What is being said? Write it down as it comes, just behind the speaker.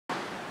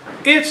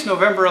It's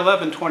November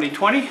 11,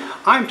 2020.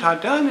 I'm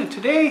Todd Dunn, and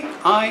today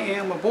I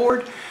am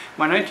aboard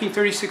my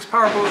 1936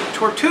 powerboat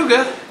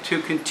Tortuga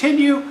to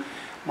continue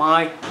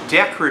my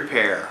deck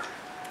repair.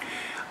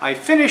 I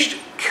finished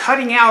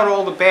cutting out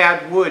all the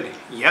bad wood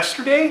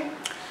yesterday,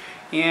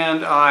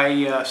 and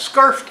I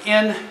scarfed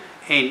in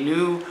a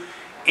new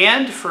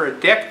end for a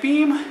deck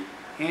beam,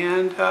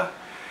 and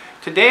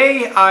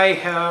today I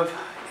have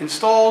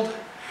installed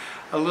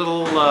a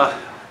little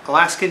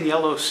Alaskan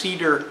yellow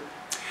cedar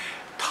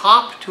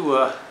top to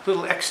a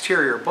little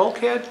exterior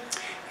bulkhead,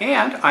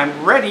 and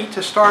I'm ready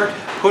to start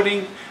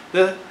putting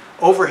the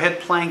overhead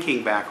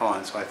planking back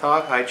on. So I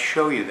thought I'd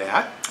show you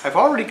that. I've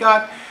already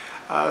got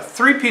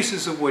 3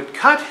 pieces of wood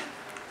cut,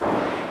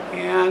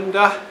 and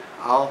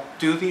I'll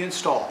do the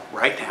install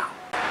right now.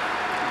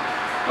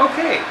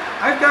 Okay,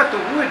 I've got the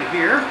wood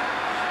here.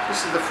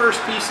 This is the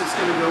first piece that's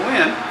going to go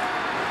in.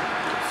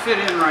 It'll fit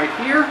in right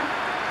here.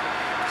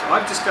 So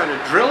I've just got to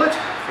drill it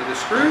for the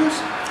screws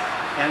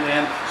and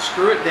then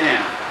screw it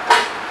down.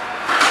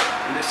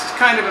 And this is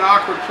kind of an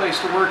awkward place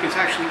to work. It's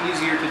actually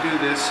easier to do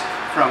this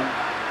from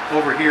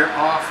over here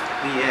off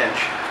the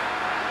edge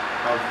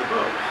of the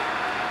boat.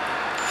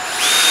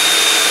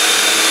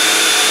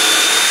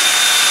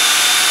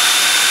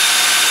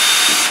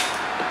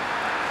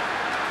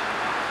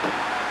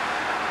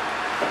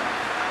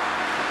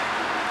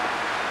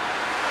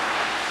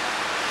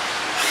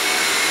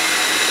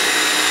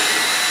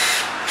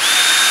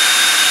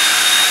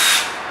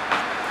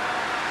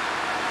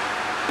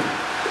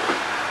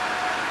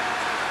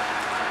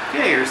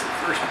 Okay, here's the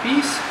first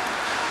piece.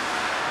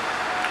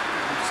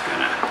 I'm just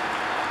gonna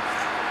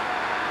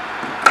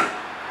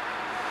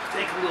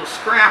take a little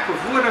scrap of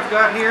wood I've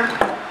got here,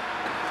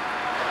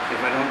 if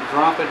I don't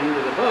drop it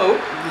into the boat,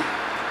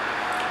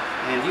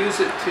 and use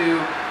it to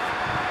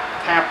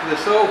tap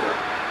this over.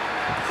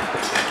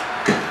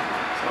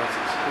 So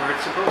it's where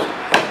it's supposed to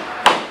be.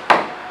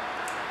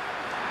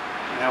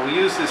 Now we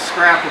use this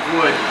scrap of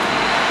wood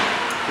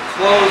to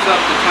close up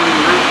the coming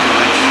roof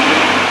joints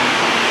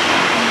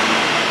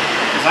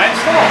as I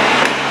install.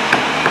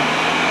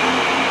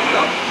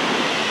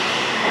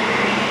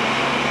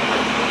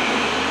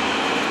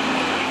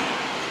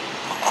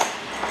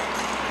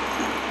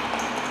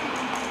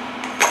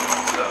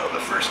 So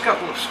the first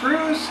couple of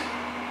screws,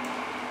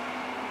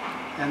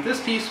 and this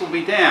piece will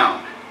be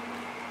down.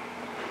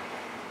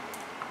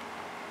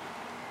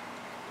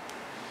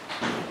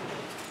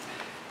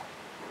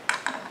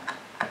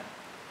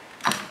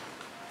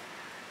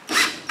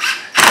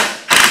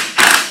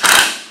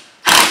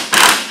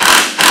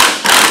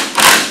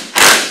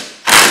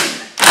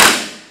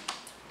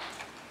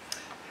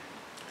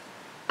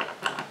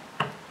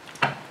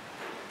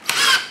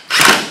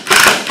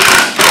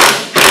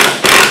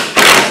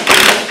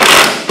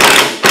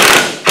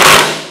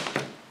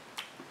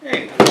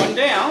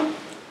 Down,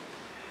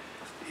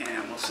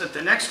 and we'll set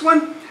the next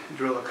one,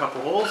 drill a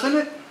couple holes in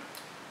it,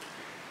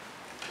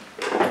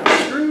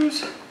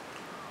 screws,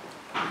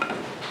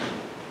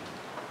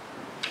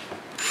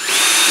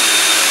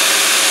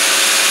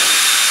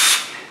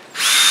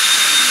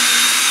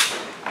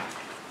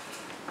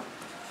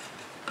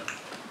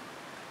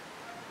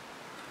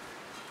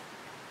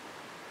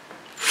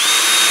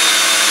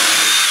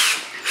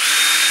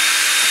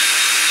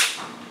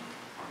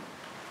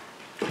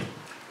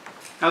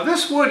 now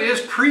this wood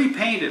is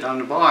pre-painted on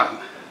the bottom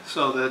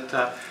so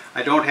that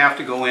I don't have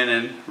to go in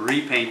and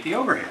repaint the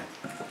overhead.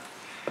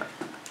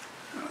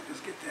 I'll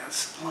just get that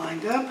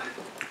lined up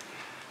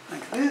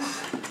like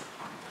this.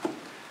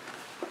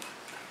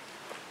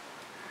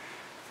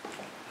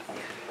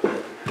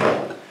 Little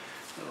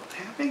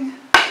tapping.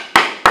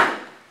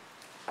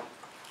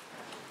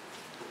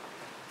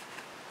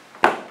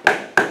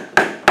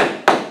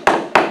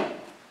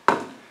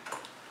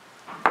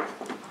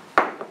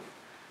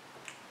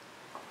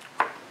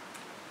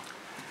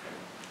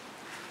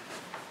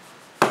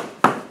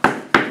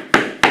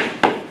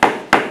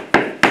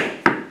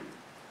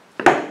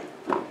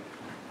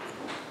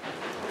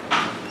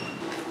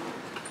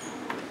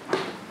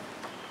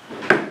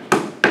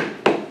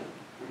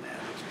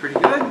 Pretty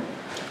good.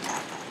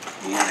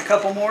 And a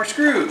couple more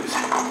screws.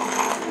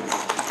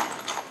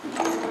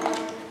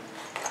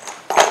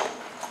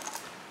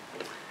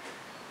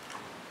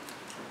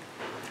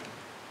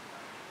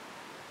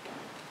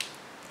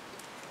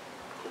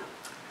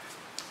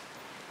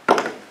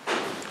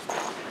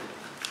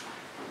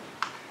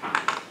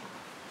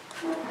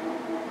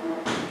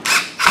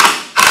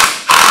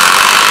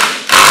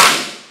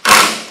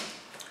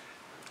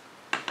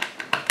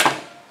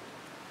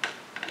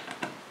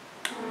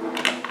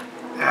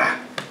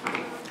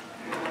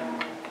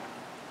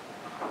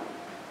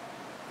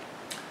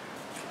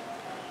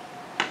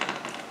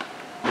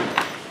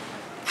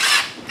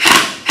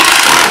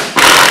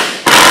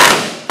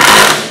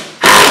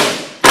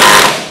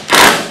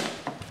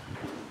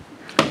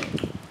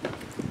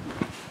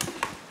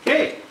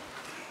 Okay,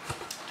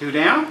 2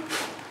 down,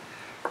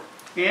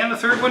 and the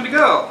third one to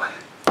go.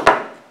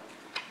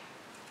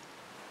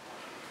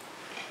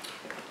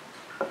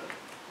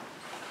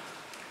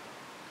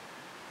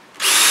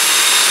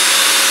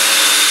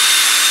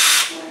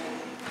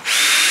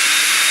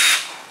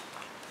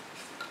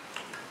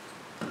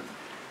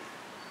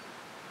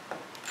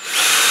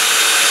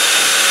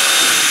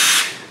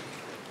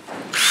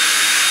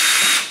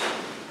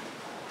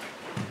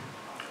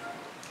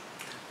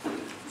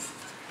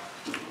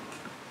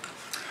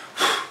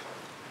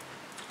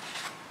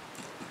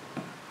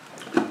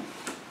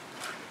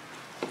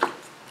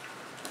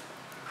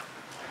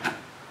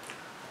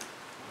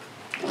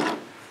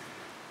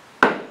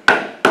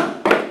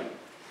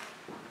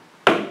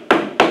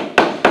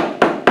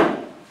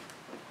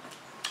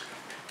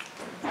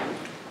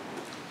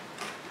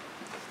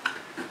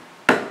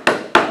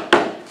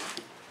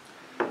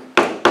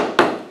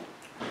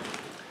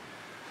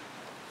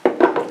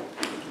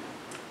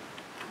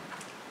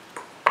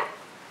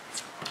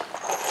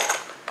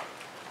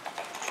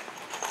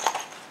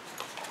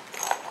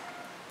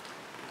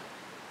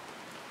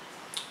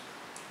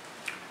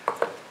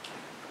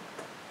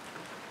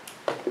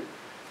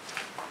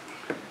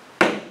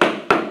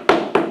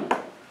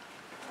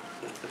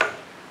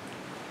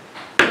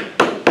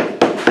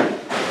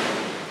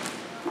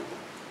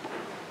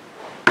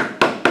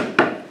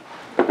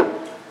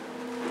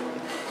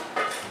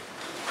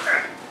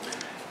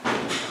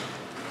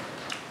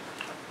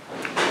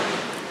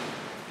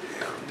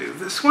 do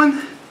this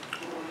one.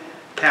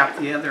 Tap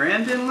the other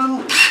end in a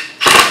little.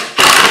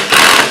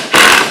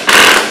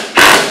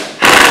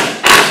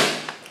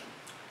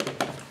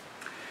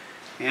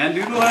 And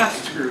do the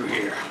last screw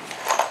here.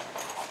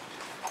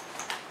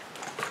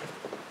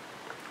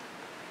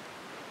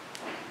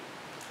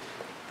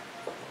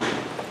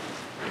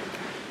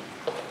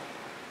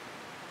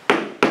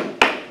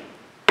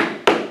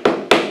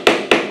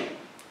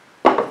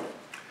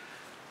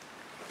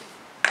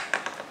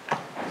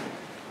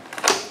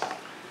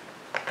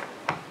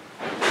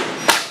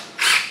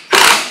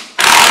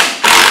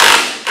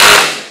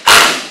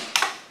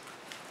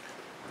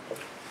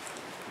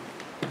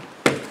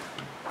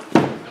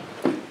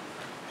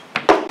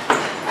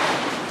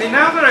 Okay,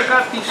 now that I've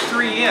got these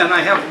three in, I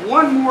have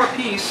one more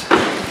piece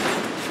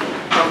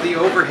of the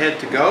overhead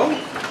to go,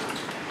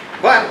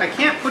 but I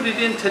can't put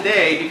it in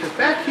today because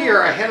back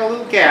here I had a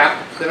little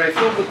gap that I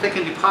filled with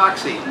thickened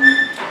epoxy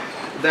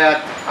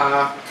that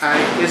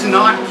is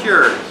not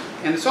cured,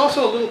 and it's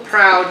also a little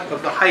proud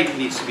of the height it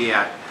needs to be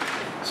at.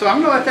 So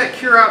I'm going to let that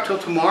cure out till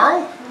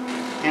tomorrow,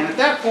 and at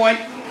that point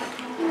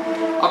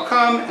I'll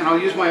come and I'll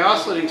use my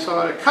oscillating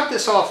saw to cut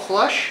this off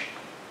flush,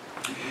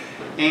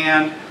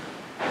 and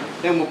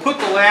then we'll put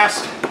the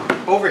last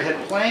overhead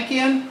plank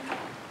in,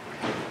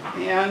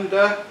 and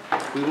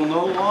we will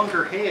no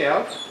longer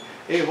have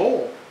a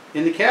hole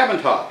in the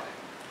cabin top.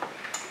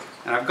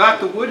 And I've got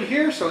the wood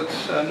here, so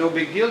it's no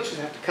big deal. Just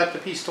have to cut the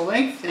piece to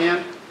length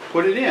and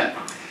put it in.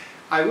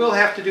 I will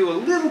have to do a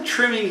little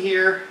trimming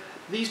here.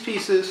 These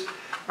pieces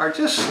are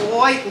just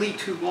slightly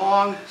too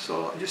long,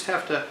 so I just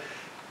have to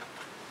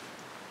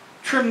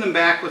trim them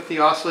back with the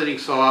oscillating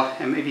saw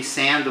and maybe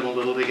sand them a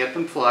little to get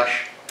them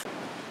flush.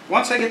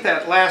 Once I get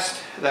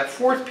that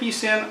fourth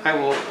piece in, I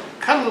will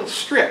cut a little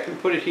strip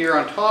and put it here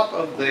on top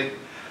of the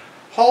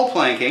hull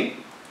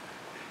planking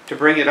to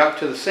bring it up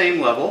to the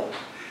same level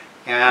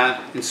and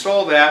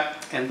install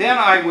that, and then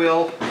I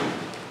will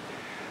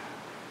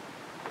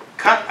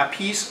cut a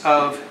piece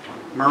of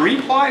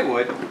marine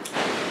plywood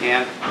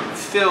and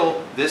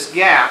fill this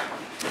gap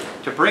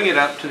to bring it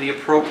up to the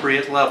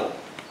appropriate level.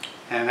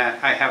 And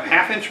I have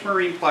 1/2 inch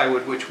marine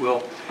plywood, which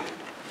will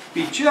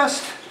be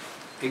just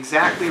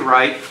exactly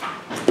right,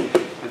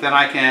 and then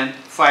I can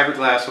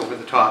fiberglass over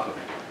the top of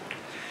it.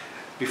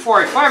 Before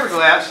I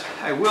fiberglass,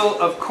 I will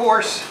of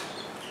course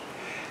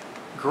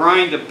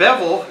grind a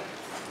bevel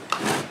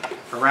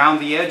around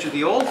the edge of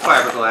the old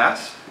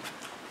fiberglass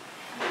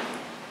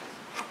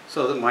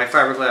so that my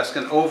fiberglass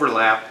can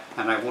overlap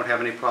and I won't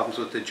have any problems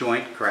with the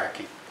joint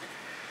cracking.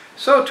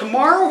 So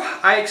tomorrow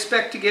I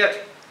expect to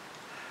get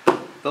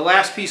the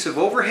last piece of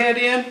overhead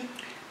in,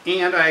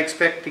 and I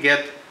expect to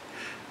get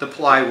the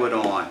plywood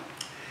on.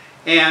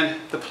 And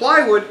the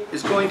plywood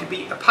is going to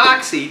be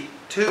epoxied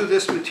to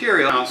this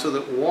material so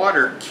that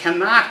water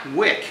cannot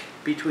wick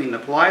between the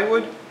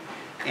plywood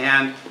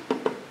and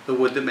the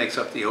wood that makes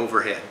up the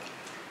overhead.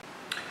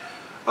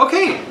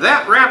 Okay,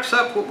 that wraps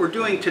up what we're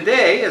doing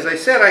today. As I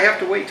said, I have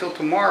to wait till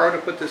tomorrow to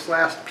put this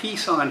last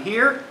piece on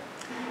here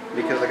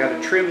because I got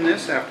to trim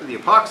this after the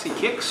epoxy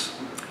kicks.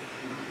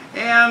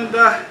 And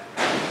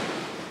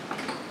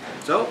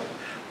so,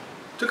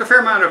 took a fair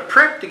amount of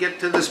prep to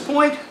get to this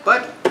point,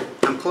 but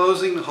I'm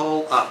closing the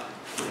hull up.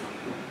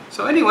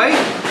 So anyway,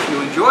 if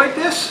you enjoyed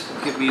this,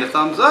 give me a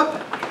thumbs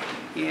up,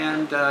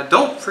 and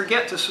don't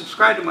forget to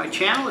subscribe to my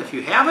channel if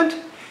you haven't,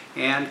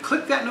 and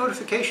click that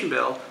notification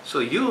bell so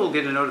you'll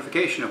get a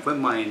notification of when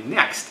my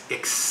next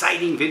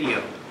exciting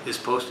video is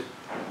posted.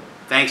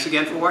 Thanks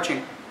again for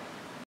watching.